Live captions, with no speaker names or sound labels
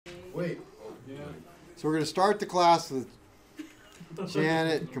Wait. Yeah. So we're going to start the class with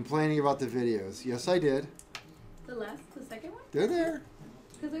Janet complaining about the videos. Yes, I did. The second one? They're there.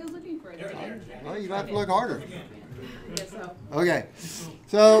 Because I was looking for it. Well, you have to look harder. I guess so. Okay.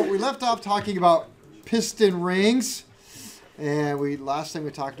 So we left off talking about piston rings. And last thing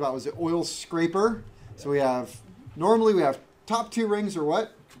we talked about was the oil scraper. So normally we have top two rings are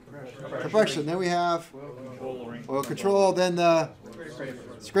what? Compression. Then we have oil control. Then the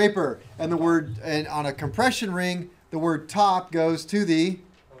scraper. And on a compression ring, the word top goes to the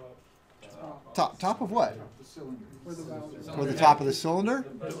top of what? Toward the top of the cylinder?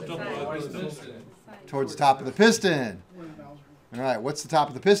 Towards the top of the piston. All right, what's the top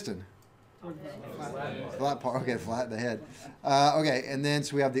of the piston? Flat part. Okay, flat the head. Okay, and then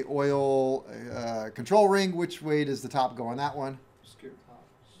so we have the oil control ring. Which way does the top go on that one?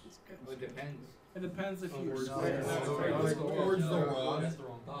 It depends. It depends if you Towards the rod. It's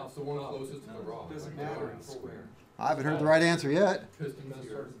the one closest to the rod. Doesn't matter in square. I haven't heard the right answer yet. Piston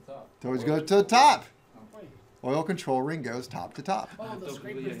here. Towards goes to the top. Oil control ring goes top to top. Oh, the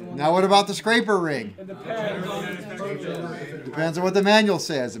scraper's the one. Now what about the scraper ring? It depends. Depends on what the manual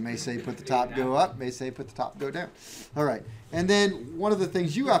says. It may say put the top go up, may say put the top go down. All right. And then one of the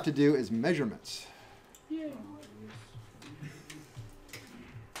things you have to do is measurements. Yay.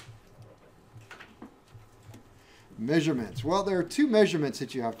 Measurements. Well, there are two measurements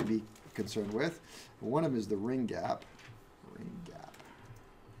that you have to be concerned with. One of them is the ring gap. Ring gap.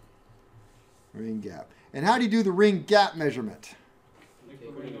 Ring gap. And how do you do the ring gap measurement? Put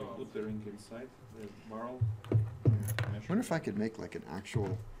the ring inside the barrel. I wonder if I could make like an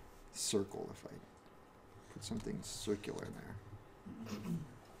actual circle if I put something circular in there.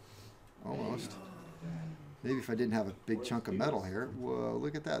 Almost. Maybe if I didn't have a big chunk of metal here. Whoa,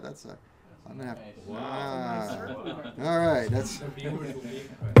 look at that. That's a... I'm gonna have. Wow. All right, that's.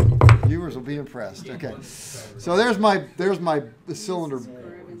 Viewers will be impressed. Okay, so there's my cylinder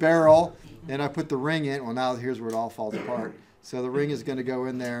barrel, and I put the ring in. Well, now here's where it all falls apart. So the ring is going to go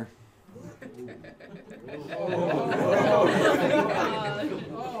in there.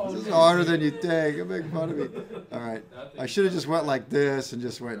 This is harder than you think. You're making fun of me. All right. I should have just went like this and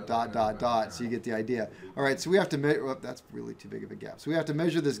just went dot, dot, dot, so you get the idea. All right, so we have to measure. Well, that's really too big of a gap. So we have to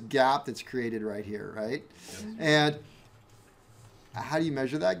measure this gap that's created right here, right? And how do you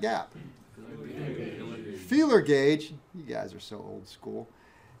measure that gap? Feeler gauge. You guys are so old school.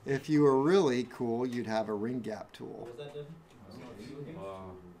 If you were really cool, you'd have a ring gap tool.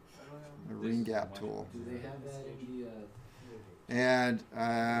 A ring gap tool. Do they have that in the... And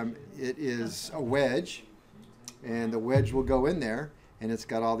it is a wedge, and the wedge will go in there, and it's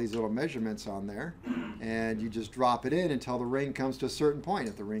got all these little measurements on there, and you just drop it in until the ring comes to a certain point.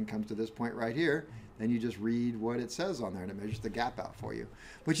 If the ring comes to this point right here, then you just read what it says on there, and it measures the gap out for you.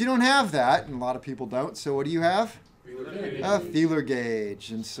 But you don't have that, and a lot of people don't, so what do you have? A feeler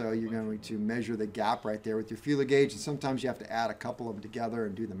gauge, and so you're going to measure the gap right there with your feeler gauge, and sometimes you have to add a couple of them together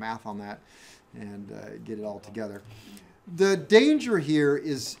and do the math on that and get it all together. The danger here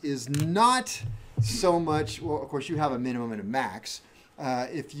is not so much, well, of course, you have a minimum and a max.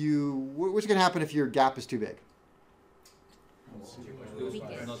 What's going to happen if your gap is too big?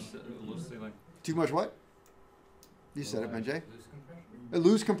 Too much what? You said it, Benjay.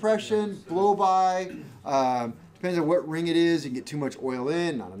 Lose compression, blow by. Depends on what ring it is. You can get too much oil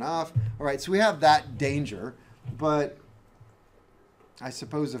in, not enough. All right, so we have that danger. But I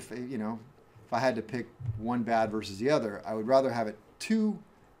suppose if I had to pick one bad versus the other, I would rather have it too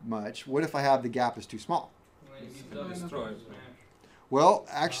much. What if I have the gap is too small? Well,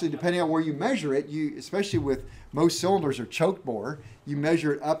 actually, depending on where you measure it, especially with most cylinders are choke bore, you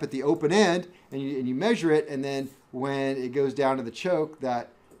measure it up at the open end, and you measure it, and then when it goes down to the choke, that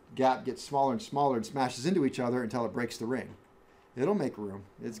gap gets smaller and smaller and smashes into each other until it breaks the ring. It'll make room.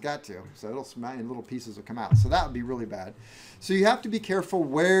 It's got to. So it'll smash and little pieces will come out. So that would be really bad. So you have to be careful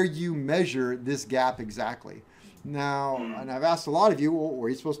where you measure this gap exactly. Now, and I've asked a lot of you, well, where are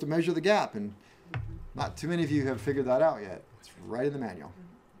you supposed to measure the gap? And not too many of you have figured that out yet. It's right in the manual.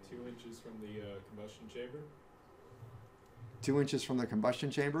 2 inches from the combustion chamber? 2 inches from the combustion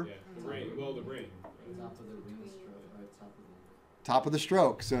chamber? Yeah, the ring. Well, the ring. Top of the ring stroke, right? Top of the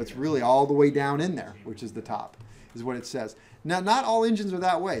stroke. So it's really all the way down in there, which is the top, is what it says. Now, not all engines are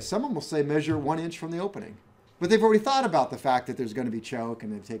that way. Some of them will say measure 1 inch from the opening. But they've already thought about the fact that there's going to be choke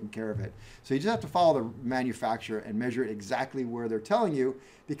and they've taken care of it. So you just have to follow the manufacturer and measure it exactly where they're telling you,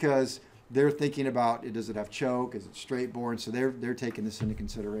 because they're thinking about, does it have choke? Is it straight bore? And so they're taking this into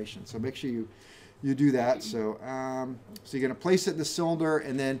consideration. So make sure you do that. So so you're going to place it in the cylinder,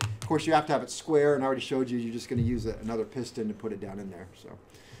 and then of course you have to have it square. And I already showed you, you're just going to use another piston to put it down in there. So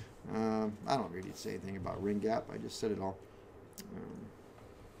I don't really need to say anything about ring gap. I just said it all.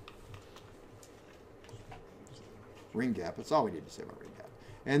 Ring gap. That's all we need to say about ring gap.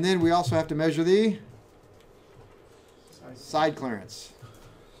 And then we also have to measure the side clearance.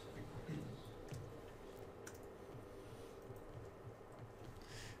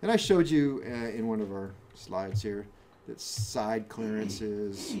 And I showed you in one of our slides here that side clearance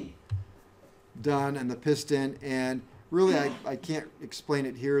is done and the piston, and really I can't explain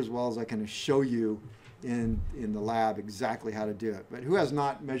it here as well as I can show you in the lab exactly how to do it. But who has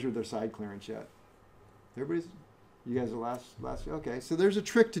not measured their side clearance yet? Everybody's, you guys are last, okay. So there's a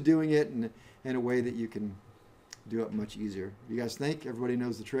trick to doing it in a way that you can do it much easier. You guys think everybody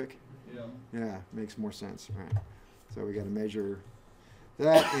knows the trick? Yeah. Yeah, makes more sense. All right. So we got to measure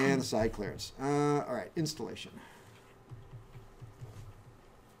that and the side clearance. All right, installation.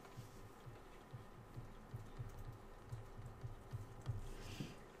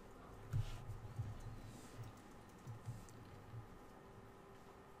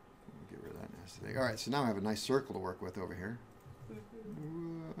 Get rid of that nasty thing. All right, so now I have a nice circle to work with over here.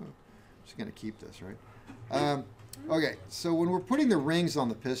 Just going to keep this, right? Okay, so when we're putting the rings on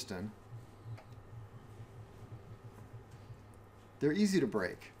the piston, they're easy to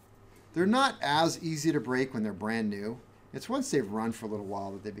break. They're not as easy to break when they're brand new. It's once they've run for a little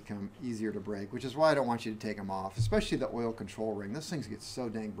while that they become easier to break, which is why I don't want you to take them off, especially the oil control ring. Those things get so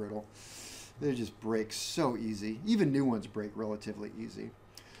dang brittle. They just break so easy. Even new ones break relatively easy.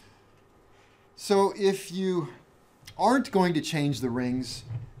 So if you aren't going to change the rings,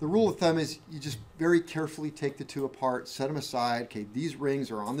 the rule of thumb is you just very carefully take the two apart, set them aside. Okay, these rings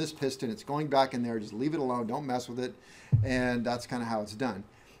are on this piston. It's going back in there. Just leave it alone. Don't mess with it. And that's kind of how it's done.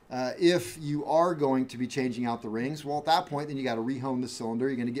 If you are going to be changing out the rings, well, at that point, then you got to rehome the cylinder.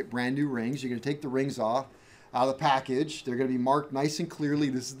 You're going to get brand new rings. You're going to take the rings off out of the package. They're going to be marked nice and clearly.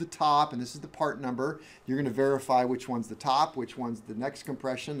 This is the top and this is the part number. You're going to verify which one's the top, which one's the next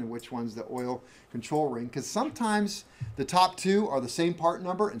compression, and which one's the oil control ring. Because sometimes the top two are the same part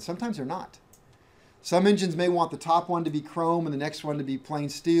number and sometimes they're not. Some engines may want the top one to be chrome and the next one to be plain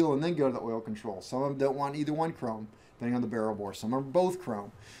steel and then go to the oil control. Some of them don't want either one chrome, depending on the barrel bore. Some are both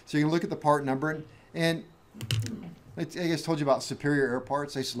chrome. So you can look at the part number and I guess I told you about Superior Air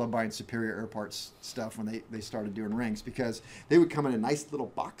Parts. I used to love buying Superior Air Parts stuff when they started doing rings because they would come in a nice little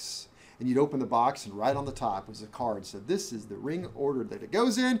box and you'd open the box and right on the top was a card. So this is the ring order that it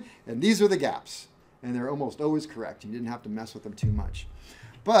goes in and these are the gaps. And they're almost always correct. You didn't have to mess with them too much.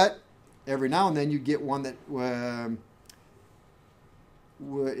 But every now and then you get one that,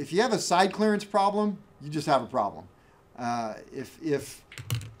 if you have a side clearance problem, you just have a problem. If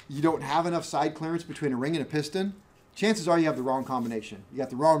you don't have enough side clearance between a ring and a piston, chances are you have the wrong combination. You got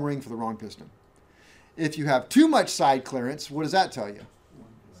the wrong ring for the wrong piston. If you have too much side clearance, what does that tell you?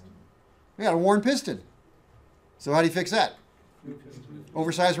 You got a worn piston. So how do you fix that?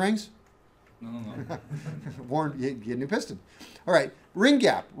 Oversized rings? No. Worn, you get a new piston. All right, ring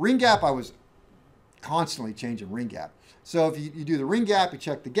gap. Ring gap, I was constantly changing ring gap. So if you do the ring gap, you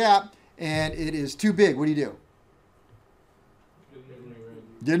check the gap, and it is too big, what do you do?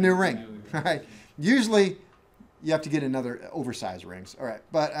 Get a new ring. All right. Usually, you have to get another oversized rings. All right,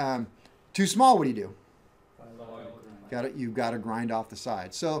 but too small, what do you do? You've got to grind off the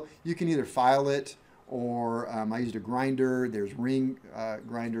side. So you can either file it, or I used a grinder. There's ring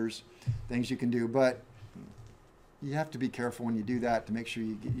grinders, things you can do, but you have to be careful when you do that to make sure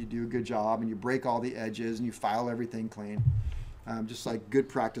you do a good job and you break all the edges and you file everything clean. Just like good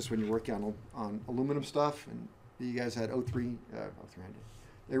practice when you're working on aluminum stuff. And you guys had 0300.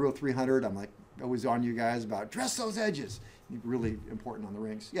 Aero 300. I'm like always on you guys about dress those edges. Really important on the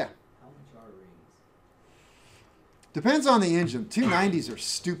rings. Yeah. How much are rings? Depends on the engine. 290s are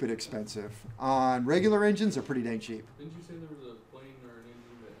stupid expensive. On regular engines, they're pretty dang cheap. Didn't you say there was a plane or an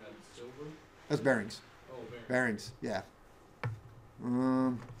engine that had silver? That's bearings. Oh, Bearings, yeah.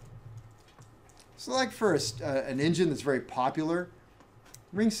 So like for an engine that's very popular,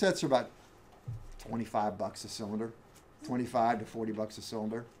 ring sets are about $25 a cylinder. 25 to 40 bucks a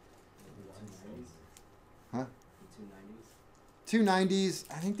cylinder. Huh? 290s,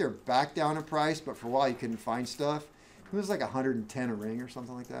 I think they're back down in price, but for a while you couldn't find stuff. It was like 110 a ring or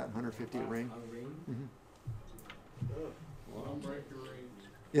something like that, 150 a ring. A ring? Mm-hmm. Don't break your rings.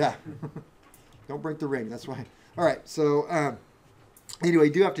 Yeah. Don't break the ring, that's why. All right, so anyway,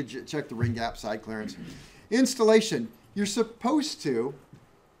 you do have to check the ring gap, side clearance. Installation, you're supposed to,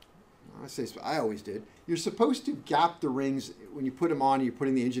 I always did, you're supposed to gap the rings when you put them on and you're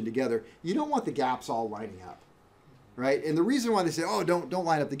putting the engine together. You don't want the gaps all lining up, right? And the reason why they say, oh, don't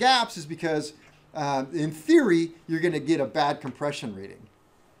line up the gaps is because in theory, you're going to get a bad compression reading.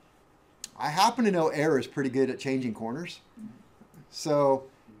 I happen to know air is pretty good at changing corners. So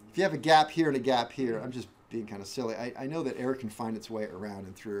if you have a gap here and a gap here, I'm just being kind of silly. I know that air can find its way around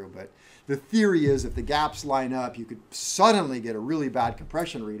and through, but the theory is if the gaps line up, you could suddenly get a really bad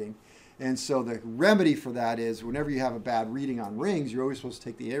compression reading. And so the remedy for that is whenever you have a bad reading on rings, you're always supposed to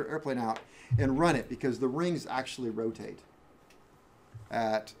take the airplane out and run it because the rings actually rotate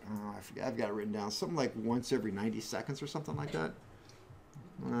at, I forget, I've got it written down, something like once every 90 seconds or something like that.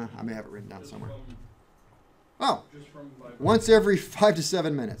 I may have it written down somewhere. Oh, once every 5 to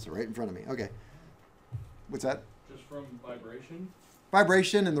 7 minutes, right in front of me. Okay. What's that? Just from vibration?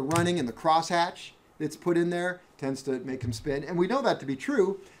 Vibration and the running and the crosshatch that's put in there tends to make them spin. And we know that to be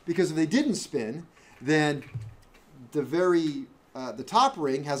true because if they didn't spin, then the top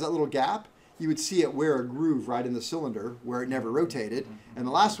ring has that little gap. You would see it wear a groove right in the cylinder where it never rotated. And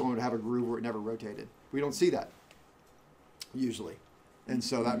the last one would have a groove where it never rotated. We don't see that usually. And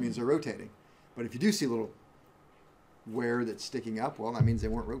so that means they're rotating. But if you do see a little wear that's sticking up, well, that means they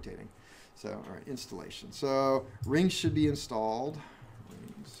weren't rotating. So, all right, installation. So rings should be installed.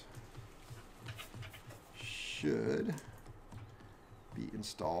 Rings should be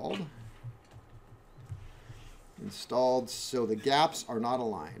installed. Installed so the gaps are not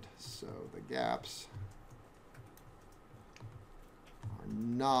aligned. So the gaps are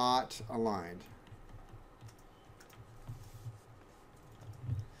not aligned.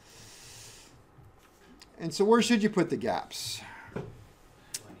 And so where should you put the gaps?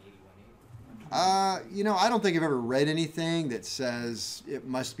 You know, I don't think I've ever read anything that says it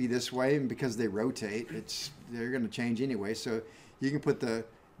must be this way, and because they rotate, they're going to change anyway. So you can put the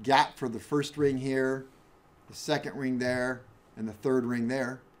gap for the first ring here, the second ring there, and the third ring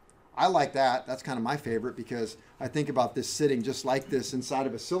there. I like that. That's kind of my favorite because I think about this sitting just like this inside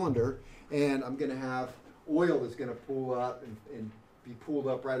of a cylinder, and I'm going to have oil that's going to pull up and be pulled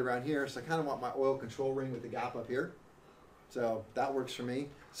up right around here. So I kind of want my oil control ring with the gap up here. So that works for me.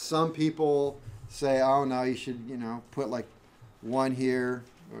 Some people say, oh no, you should, you know, put like one here,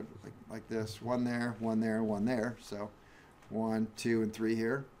 or like this, one there, one there, and one there. So 1, 2, and 3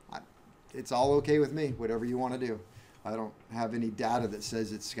 here. It's all okay with me, whatever you want to do. I don't have any data that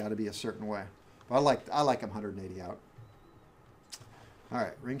says it's got to be a certain way. But I like them 180 out. All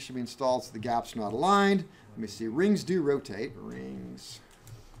right, rings should be installed so the gap's not aligned. Let me see, rings do rotate. Rings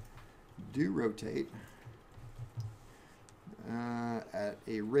do rotate. At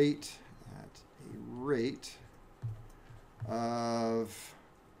a rate of,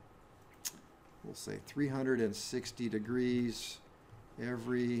 we'll say 360 degrees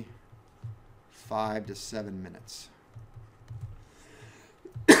every 5 to 7 minutes.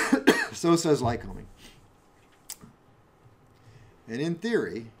 So says Lycoming. And in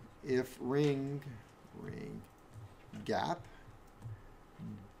theory, if ring gap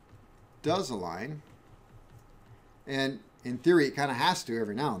does align, and in theory, it kind of has to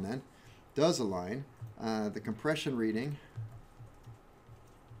every now and then, does align, the compression reading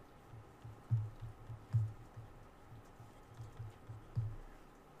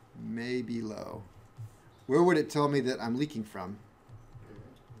may be low. Where would it tell me that I'm leaking from?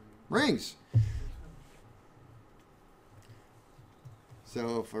 Rings.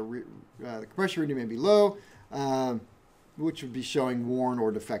 So if the compression reading may be low, which would be showing worn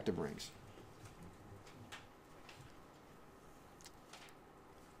or defective rings.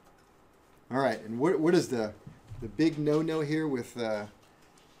 All right, and what is the big no-no here with, if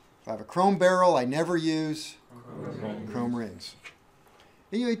I have a chrome barrel, I never use chrome rings.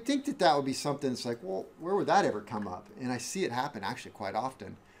 And you'd think that would be something that's like, well, where would that ever come up? And I see it happen actually quite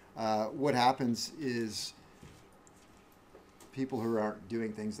often. What happens is people who aren't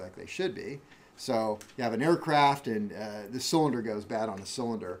doing things like they should be. So you have an aircraft and the cylinder goes bad on the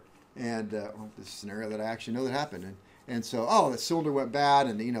cylinder. And well, this is a scenario that I actually know that happened. And so, the cylinder went bad,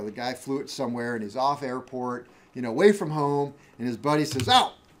 and the guy flew it somewhere, and he's off airport, away from home, and his buddy says,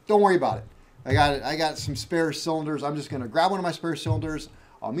 "Oh, don't worry about it. I got some spare cylinders. I'm just going to grab one of my spare cylinders.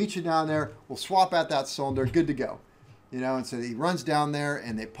 I'll meet you down there. We'll swap out that cylinder. Good to go." And so he runs down there,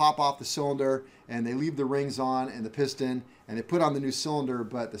 and they pop off the cylinder, and they leave the rings on and the piston, and they put on the new cylinder,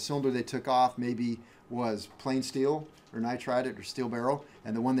 but the cylinder they took off maybe was plain steel or nitride or steel barrel,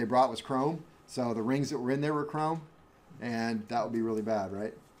 and the one they brought was chrome. So the rings that were in there were chrome. And that would be really bad,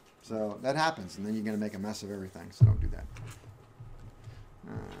 right? So that happens, and then you're going to make a mess of everything, so don't do that.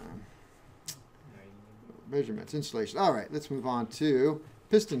 Measurements, installation. All right, let's move on to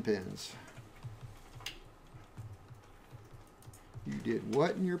piston pins. You did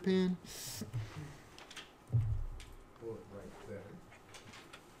what in your pin? Well, it writes better.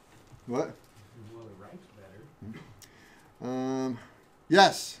 What? Well, it writes better.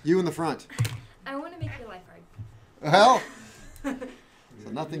 Yes, you in the front. I want to make your life hard. Well, so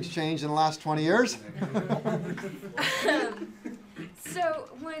nothing's changed in the last 20 years. So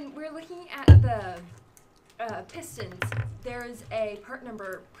when we're looking at the pistons, there's a part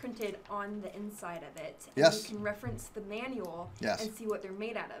number printed on the inside of it. And Yes. you can reference the manual Yes. and see what they're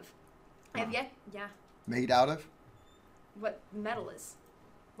made out of. Have yet, yeah, Made out of? what metal is.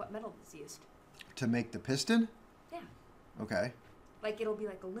 What metal is used. To make the piston? Yeah. Okay. Like it'll be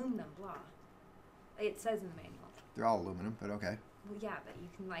like aluminum, blah. It says in the manual. They're all aluminum, but okay. Well, yeah, but you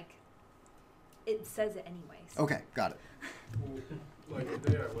can like, it says it anyways. Okay, got it. Like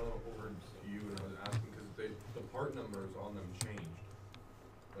today I went over to you and I was asking because the part numbers on them changed.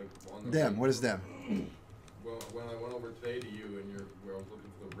 Like on the Them, what is them? Well, when I went over today to you and where I was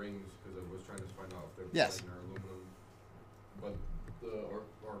looking for the rings because I was trying to find out if they're Yes. plain or aluminum, but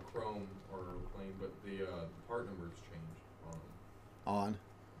or chrome or plain, but the part numbers changed on them. On.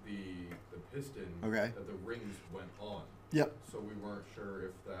 The piston Okay. that the rings went on. Yep. So we weren't sure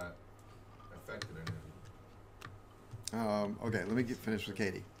if that affected anything. Okay, let me get finished with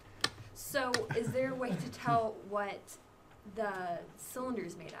Katie. So, is there a way to tell what the cylinder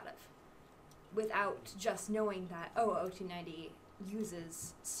is made out of without just knowing that, oh, O290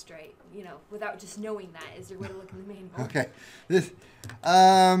 uses straight, you know, without just knowing that? Is there a way to look in the manual? Okay. This,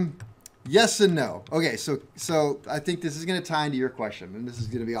 yes and no. Okay, so I think this is going to tie into your question, and this is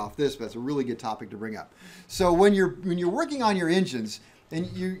going to be off this, but it's a really good topic to bring up. So when you're working on your engines and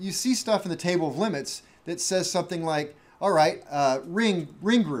you see stuff in the table of limits that says something like, all right, ring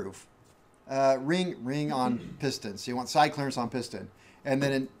groove, ring on piston. So you want side clearance on piston, and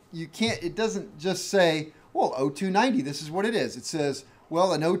then you can't. It doesn't just say, well, O290. This is what it is. It says,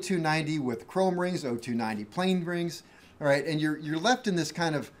 well, an O290 with chrome rings, O290 plain rings. All right, and you're left in this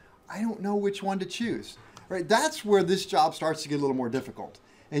kind of, I don't know which one to choose. All right, that's where this job starts to get a little more difficult,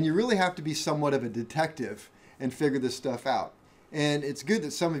 and you really have to be somewhat of a detective and figure this stuff out. And it's good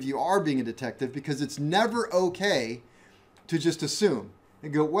that some of you are being a detective because it's never okay to just assume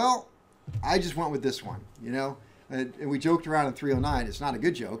and go, well, I just went with this one, you know? And we joked around in 309. It's not a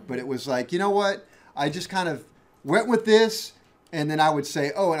good joke, but it was like, you know what? I just kind of went with this, and then I would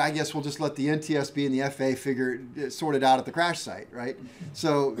say, oh, and I guess we'll just let the NTSB and the FAA sort it out at the crash site, right?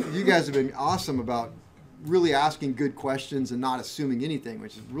 So you guys have been awesome about really asking good questions and not assuming anything,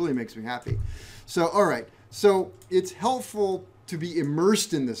 which really makes me happy. So, all right. So it's helpful to be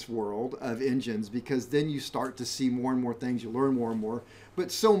immersed in this world of engines because then you start to see more and more things, you learn more and more. But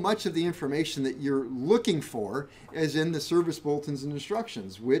so much of the information that you're looking for is in the service bulletins and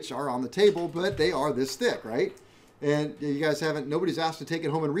instructions, which are on the table, but they are this thick, right? And you guys nobody's asked to take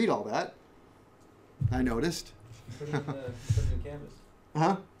it home and read all that. I noticed. Put it in Canvas.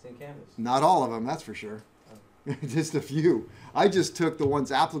 Huh? It's in Canvas. Not all of them, that's for sure. Just a few. I just took the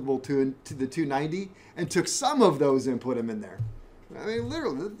ones applicable to the 290 and took some of those and put them in there. I mean,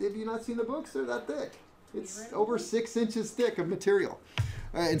 literally, have you not seen the books? They're that thick. It's over 6 inches thick of material.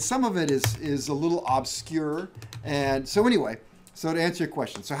 And some of it is a little obscure. And so anyway, so to answer your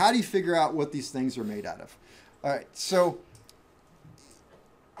question, so how do you figure out what these things are made out of? All right, so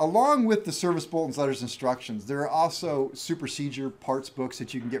along with the service bulletins, letters, instructions, there are also supersedure parts books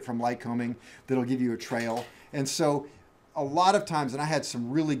that you can get from Lycoming that'll give you a trail. And so a lot of times, and I had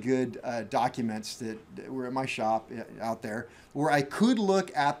some really good documents that were at my shop out there, where I could look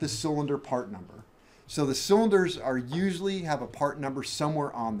at the cylinder part number. So the cylinders usually have a part number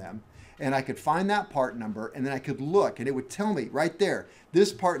somewhere on them. And I could find that part number, and then I could look, and it would tell me right there,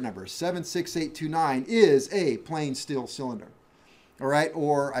 this part number, 76829, is a plain steel cylinder. All right,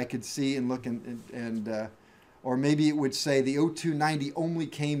 or I could see and look or maybe it would say the O290 only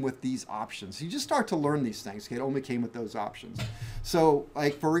came with these options. You just start to learn these things. Okay, it only came with those options. So,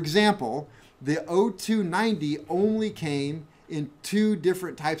 like for example, the O290 only came in 2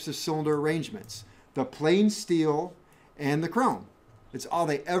 different types of cylinder arrangements: the plain steel and the chrome. It's all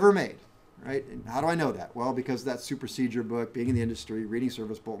they ever made, right? And how do I know that? Well, because of that supersedure book, being in the industry, reading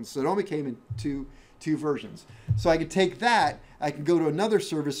service bulletins. So it only came in two versions. So I could take that, I can go to another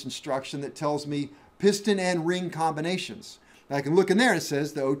service instruction that tells me piston and ring combinations. And I can look in there and it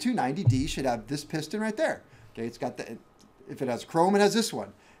says the O290D should have this piston right there. Okay, it's got if it has chrome, it has this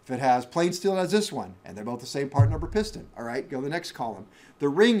one. If it has plain steel, it has this one. And they're both the same part number piston. All right, go to the next column. The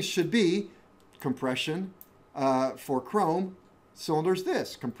rings should be compression for chrome, cylinders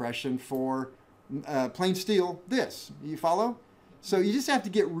this, compression for plain steel this. You follow? So you just have to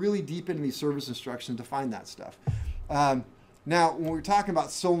get really deep into these service instructions to find that stuff. Now, when we're talking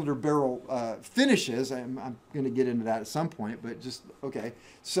about cylinder barrel finishes, I'm going to get into that at some point, but just, okay.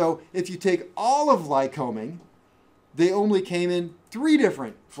 So if you take all of Lycoming they only came in 3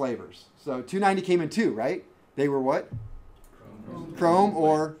 different flavors. So 290 came in 2, right? They were what? Chrome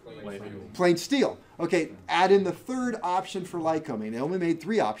or plain steel. Okay, add in the 3rd option for Lycoming. They only made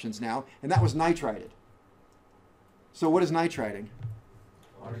 3 options now, and that was nitrided. So what is nitriding?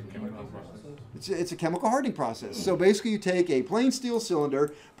 It's a chemical hardening process. So basically you take a plain steel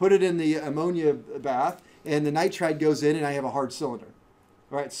cylinder, put it in the ammonia bath, and the nitride goes in and I have a hard cylinder.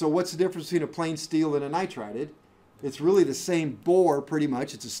 All right, so what's the difference between a plain steel and a nitrided? It's really the same bore pretty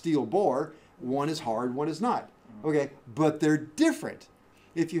much. It's a steel bore. One is hard, one is not. Okay, but they're different.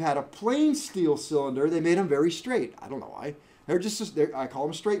 If you had a plain steel cylinder, they made them very straight. I don't know why. They're just, I call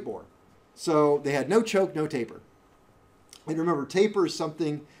them straight bore. So they had no choke, no taper. And remember, taper is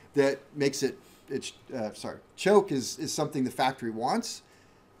something that makes it, choke is something the factory wants.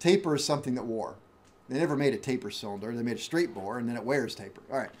 Taper is something that wore. They never made a taper cylinder. They made a straight bore, and then it wears taper.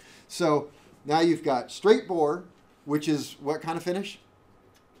 All right. So now you've got straight bore, which is what kind of finish?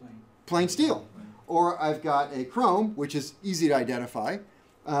 Plain steel. Or I've got a chrome, which is easy to identify.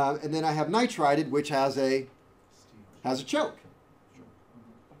 And then I have nitrided, which has a choke.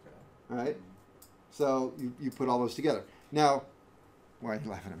 All right. So you put all those together. Now, why are you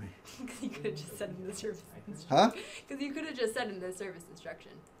laughing at me? Because you could have just said in the service instruction. Huh? Because you could have just said in the service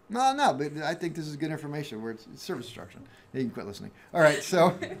instruction. No, but I think this is good information where it's service instruction. You can quit listening. All right,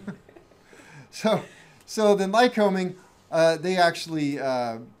 so so then Lycoming, they actually,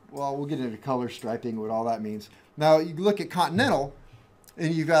 well, we'll get into color striping, what all that means. Now, you look at Continental,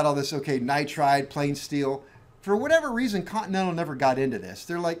 and you've got all this, okay, nitride, plain steel. For whatever reason, Continental never got into this.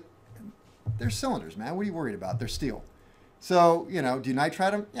 They're like, they're cylinders, man. What are you worried about? They're steel. So, do you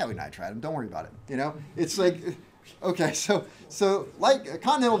nitride them? Yeah, we nitride them. Don't worry about it. It's like, okay, so like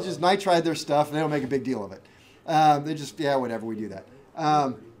Continental just nitride their stuff, and they don't make a big deal of it. They just, yeah, whatever, we do that.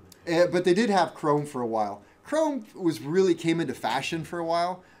 But they did have chrome for a while. Chrome really came into fashion for a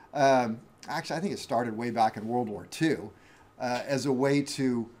while. Actually, I think it started way back in World War II as a way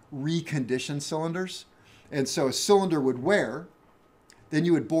to recondition cylinders. And so a cylinder would wear, then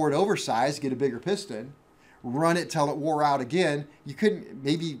you would bore it oversized, get a bigger piston, run it till it wore out again. You couldn't,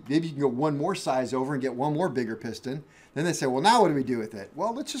 maybe you can go one more size over and get one more bigger piston. Then they say, well, now what do we do with it?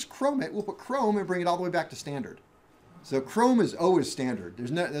 Well, let's just chrome it. We'll put chrome and bring it all the way back to standard. So chrome is always standard.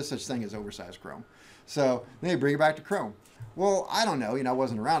 There's no such thing as oversized chrome. So they bring it back to chrome. Well, I don't know. I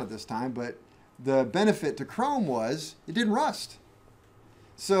wasn't around at this time, but the benefit to chrome was it didn't rust.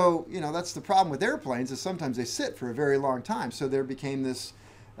 So, that's the problem with airplanes is sometimes they sit for a very long time. So there became this,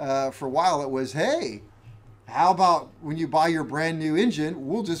 for a while it was, hey, how about when you buy your brand new engine,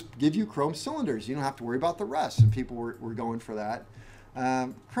 we'll just give you chrome cylinders. You don't have to worry about the rust. And people were going for that.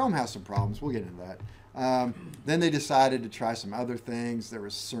 Chrome has some problems. We'll get into that. Then they decided to try some other things. There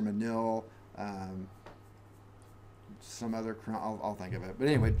was Cerminil, some other chrome, I'll think of it. But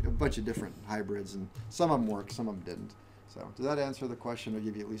anyway, a bunch of different hybrids, and some of them worked, some of them didn't. So does that answer the question or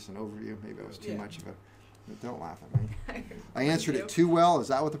give you at least an overview? Maybe it was too much of a... Don't laugh at me. I answered it too well. Is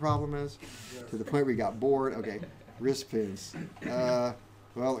that what the problem is? To the point where you got bored? Okay. Wrist pins.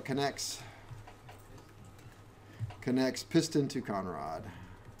 Well, it connects piston to conrod.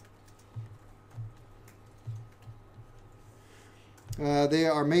 They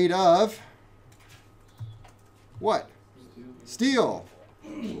are made of what? Steel.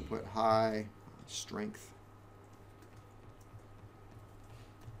 We'll put high strength.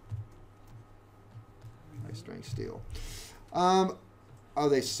 High strength steel. Are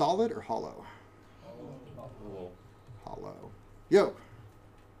they solid or hollow? Hollow. Yo.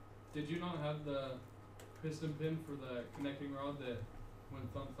 Did you not have the piston pin for the connecting rod that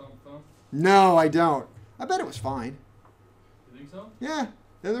went thump, thump, thump? No, I don't. I bet it was fine. You think so? Yeah,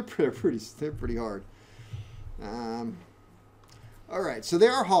 they're pretty hard. All right, so they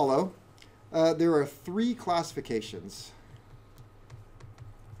are hollow. There are 3 classifications.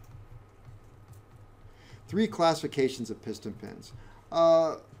 3 classifications of piston pins.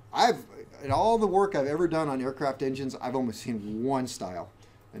 In all the work I've ever done on aircraft engines, I've only seen one style,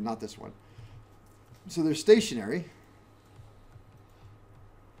 and not this one. So there's stationary.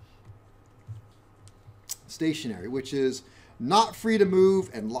 Stationary, which is not free to move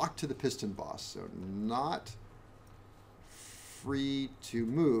and locked to the piston boss. So not free to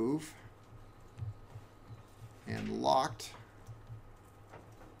move and locked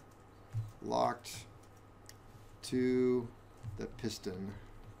to the piston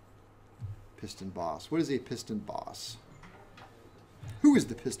boss. What is a piston boss? Who is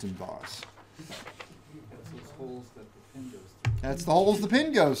the piston boss? That's those holes that the pin goes through. That's the holes the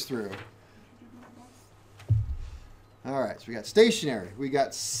pin goes through. All right, so we got stationary. We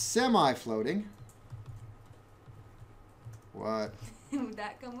got semi-floating. What? Would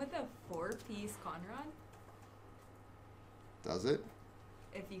that come with a 4-piece conrod? Does it?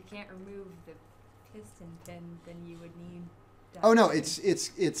 If you can't remove the piston pin, then you would need. Oh no, that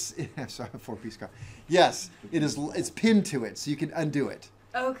it's sorry, 4-piece car. Yes, it is. It's pinned to it, so you can undo it.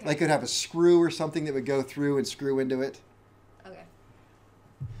 Okay. Like it would have a screw or something that would go through and screw into it. Okay.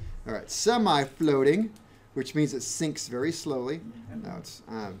 All right, semi-floating, which means it sinks very slowly. No, it's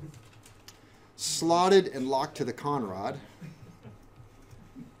slotted and locked to the conrod.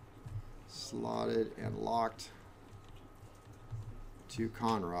 Slotted and locked to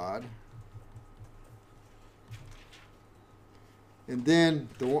conrod. And then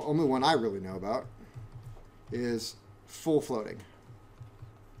the only one I really know about is full floating.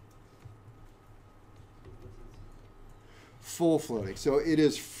 Full floating. So it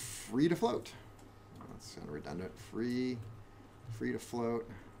is free to float. That's kind of redundant. Free to float.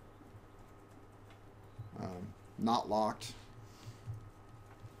 Not locked.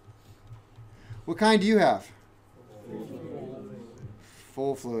 What kind do you have?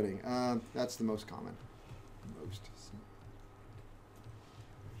 Full floating. That's the most common. Most.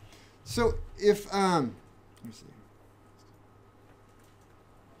 So if let me see.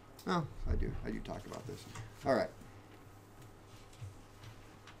 Oh, I do talk about this. All right.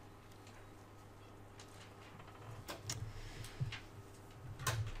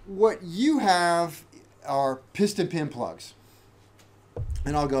 What you have are piston pin plugs.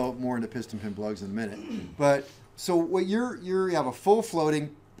 And I'll go more into piston pin plugs in a minute. But so what you have a full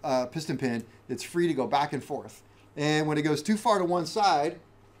floating piston pin that's free to go back and forth. And when it goes too far to one side,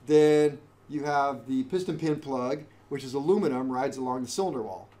 then you have the piston pin plug, which is aluminum, rides along the cylinder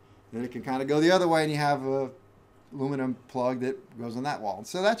wall. Then it can kind of go the other way, and you have a aluminum plug that goes on that wall.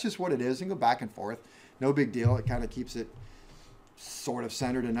 So that's just what it is. You can go back and forth. No big deal. It kind of keeps it sort of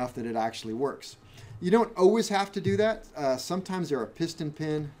centered enough that it actually works. You don't always have to do that. Sometimes there are piston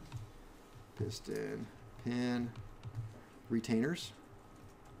pin retainers.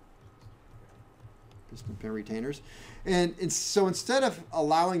 Piston pin retainers. And so instead of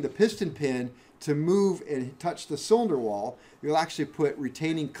allowing the piston pin to move and touch the cylinder wall, you'll actually put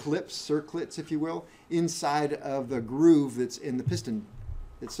retaining clips, circlets, if you will, inside of the groove that's in the piston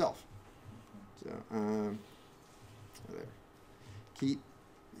itself. So, there. Keep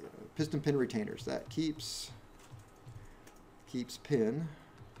piston pin retainers. That keeps pin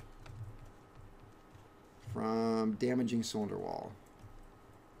from damaging cylinder wall.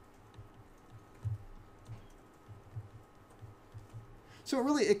 So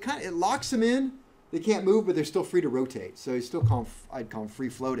it locks them in. They can't move, but they're still free to rotate. So you still I'd call them free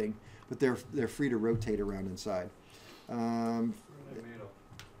floating, but they're free to rotate around inside.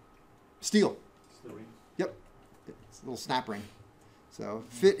 Steel. Yep. It's a little snap ring. So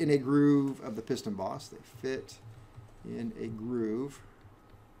fit in a groove of the piston boss. They fit in a groove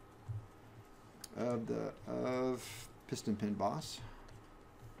of piston pin boss.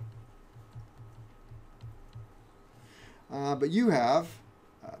 But you have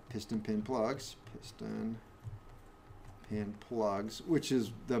piston pin plugs, which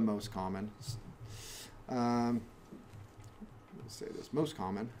is the most common. Let's say this, most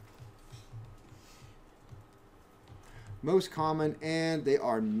common, and they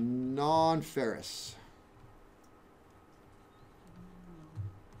are non-ferrous.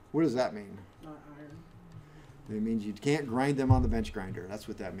 What does that mean? Not iron. It means you can't grind them on the bench grinder. That's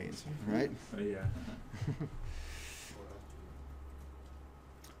what that means, right? Yeah.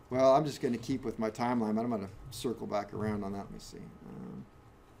 Well, I'm just going to keep with my timeline, but I'm going to circle back around on that. Let me see.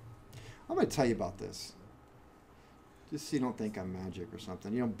 I'm going to tell you about this. Just so you don't think I'm magic or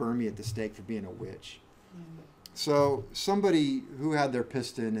something. You don't burn me at the stake for being a witch. So somebody who had their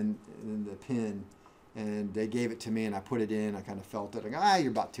piston in the pin, and they gave it to me, and I put it in. I kind of felt it. I go,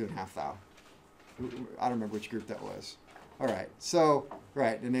 you're about 2.5 thou. I don't remember which group that was. All right. So,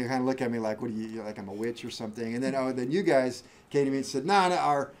 right. And they kind of look at me like, what are you, like I'm a witch or something? And then, then you guys came to me and said,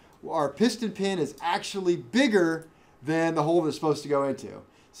 no, our piston pin is actually bigger than the hole that's supposed to go into.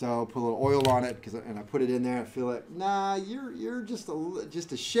 So put a little oil on it, and I put it in there and feel it. Nah, you're just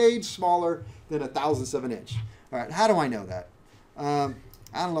a shade smaller than 1/1000th of an inch. All right. How do I know that? I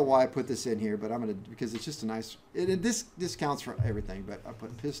don't know why I put this in here, but because it's just a nice. This counts for everything. But I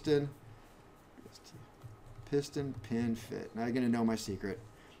put piston pin fit. Now you're gonna know my secret.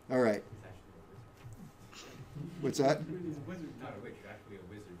 All right. What's that? Not a witch, you're actually a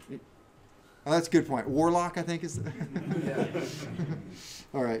wizard. Oh, that's a good point. Warlock, I think is.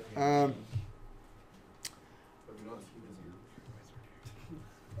 All right.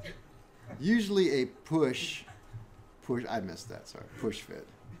 Usually a push. I missed that. Sorry. Push fit.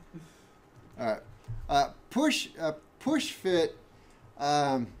 All right. push fit,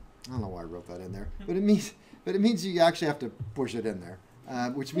 I don't know why I wrote that in there, but it means you actually have to push it in there,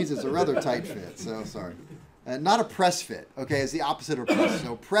 which means it's a rather tight fit. So sorry. Not a press fit, okay, it's the opposite of press.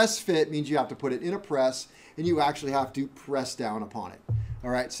 So press fit means you have to put it in a press and you actually have to press down upon it. All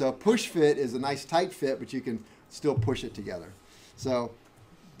right, so push fit is a nice tight fit, but you can still push it together. So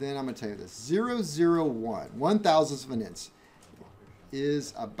then I'm going to tell you this. 001, 1/1000th of an inch,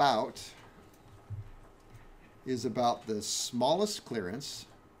 is about the smallest clearance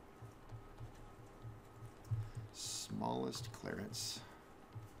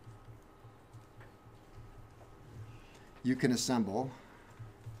you can assemble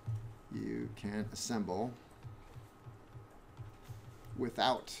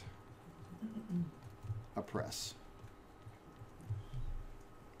without a press.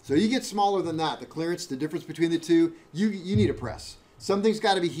 So you get smaller than that. The clearance, the difference between the two, you need a press. Something's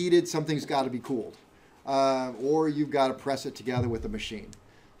got to be heated, something's got to be cooled. Or you've got to press it together with a machine.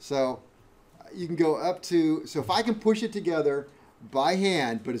 So you can go up to, so if I can push it together by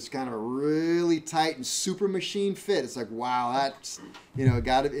hand, but it's kind of a really tight and super machine fit, it's like, wow, that's, you know,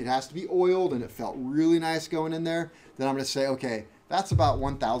 it has to be oiled and it felt really nice going in there, then I'm going to say, okay, that's about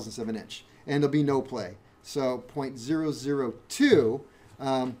 1/1000th of an inch. And there'll be no play. So 0.002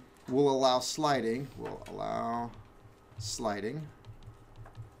 will allow sliding.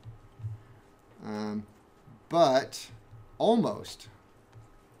 But almost,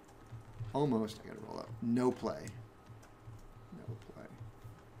 I gotta roll up, no play.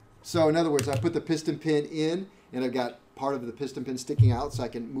 So in other words, I put the piston pin in and I've got part of the piston pin sticking out so I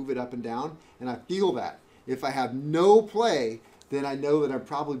can move it up and down, and I feel that. If I have no play, then I know that I'm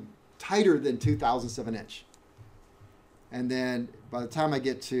probably tighter than 2/1000ths of an inch. And then by the time I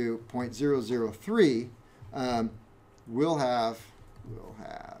get to 0.003, we'll have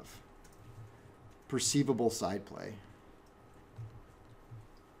perceivable side play.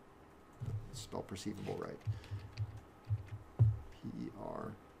 Spell perceivable right.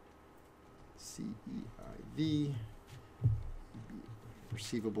 P-E-R-C-E-I-V.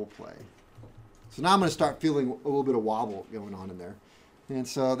 Perceivable play. So now I'm going to start feeling a little bit of wobble going on in there. And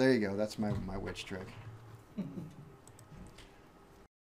so there you go. That's my witch trick.